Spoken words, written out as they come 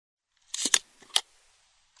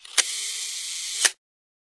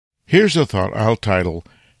Here's a thought I'll title,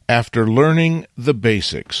 After Learning the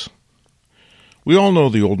Basics. We all know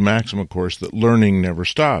the old maxim, of course, that learning never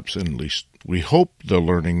stops, and at least we hope the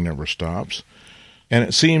learning never stops. And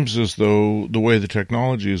it seems as though the way the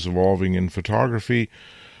technology is evolving in photography,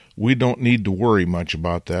 we don't need to worry much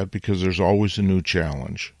about that because there's always a new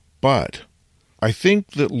challenge. But I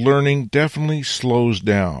think that learning definitely slows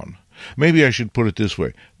down. Maybe I should put it this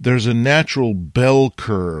way. There's a natural bell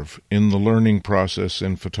curve in the learning process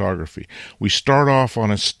in photography. We start off on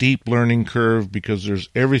a steep learning curve because there's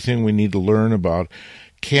everything we need to learn about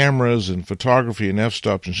cameras and photography and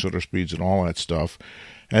f-stops and shutter speeds and all that stuff.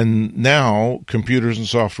 And now computers and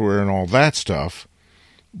software and all that stuff.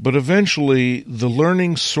 But eventually the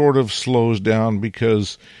learning sort of slows down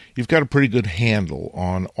because you've got a pretty good handle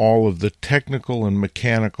on all of the technical and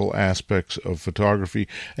mechanical aspects of photography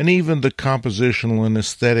and even the compositional and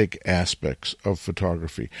aesthetic aspects of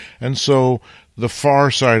photography. And so the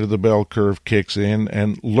far side of the bell curve kicks in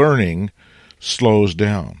and learning slows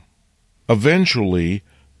down. Eventually,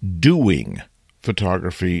 doing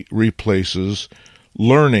photography replaces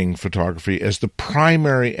learning photography as the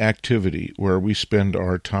primary activity where we spend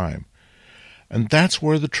our time. And that's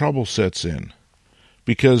where the trouble sets in.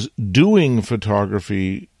 Because doing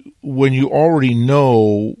photography, when you already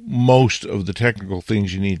know most of the technical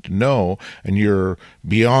things you need to know and you're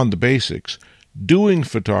beyond the basics, doing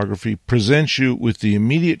photography presents you with the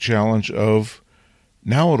immediate challenge of,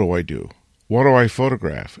 now what do I do? What do I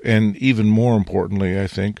photograph? And even more importantly, I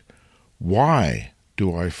think, why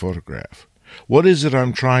do I photograph? What is it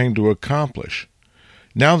I'm trying to accomplish?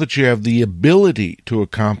 Now that you have the ability to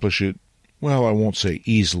accomplish it, well, I won't say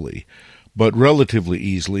easily, but relatively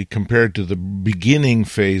easily compared to the beginning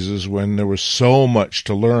phases when there was so much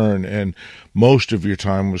to learn and most of your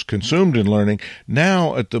time was consumed in learning,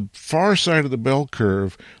 now at the far side of the bell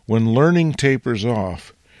curve, when learning tapers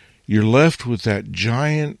off, you're left with that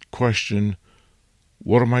giant question,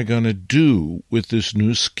 what am I going to do with this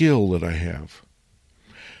new skill that I have?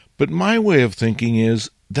 But my way of thinking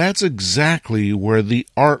is that's exactly where the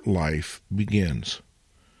art life begins.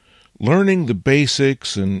 Learning the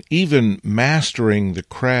basics and even mastering the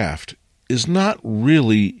craft is not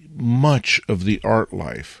really much of the art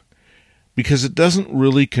life because it doesn't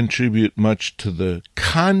really contribute much to the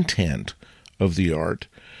content of the art.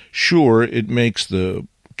 Sure, it makes the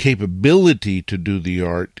capability to do the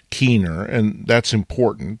art keener, and that's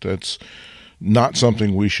important. That's not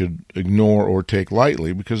something we should ignore or take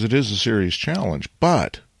lightly because it is a serious challenge.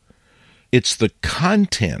 But it's the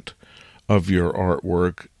content of your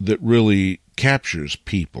artwork that really captures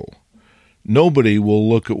people. Nobody will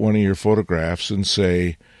look at one of your photographs and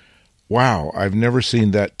say, wow, I've never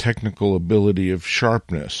seen that technical ability of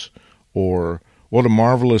sharpness, or what a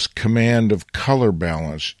marvelous command of color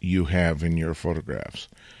balance you have in your photographs.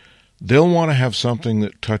 They'll want to have something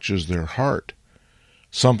that touches their heart,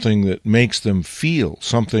 something that makes them feel,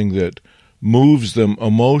 something that moves them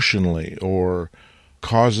emotionally or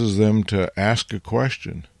causes them to ask a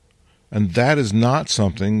question. And that is not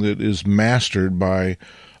something that is mastered by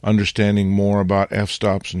understanding more about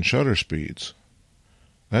f-stops and shutter speeds.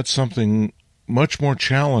 That's something much more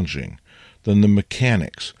challenging than the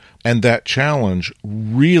mechanics. And that challenge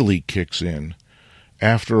really kicks in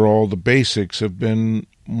after all the basics have been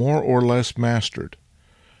more or less mastered.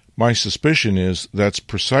 My suspicion is that's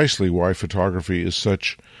precisely why photography is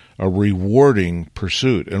such a rewarding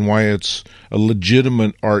pursuit and why it's a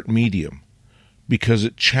legitimate art medium, because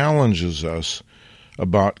it challenges us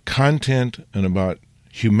about content and about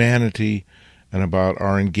humanity and about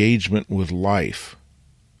our engagement with life.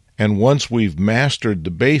 And once we've mastered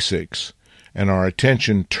the basics and our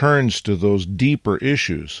attention turns to those deeper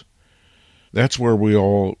issues, that's where we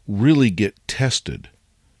all really get tested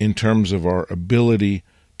in terms of our ability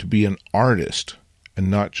to be an artist and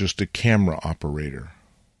not just a camera operator.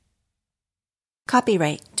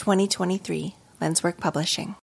 Copyright 2023, Lenswork Publishing.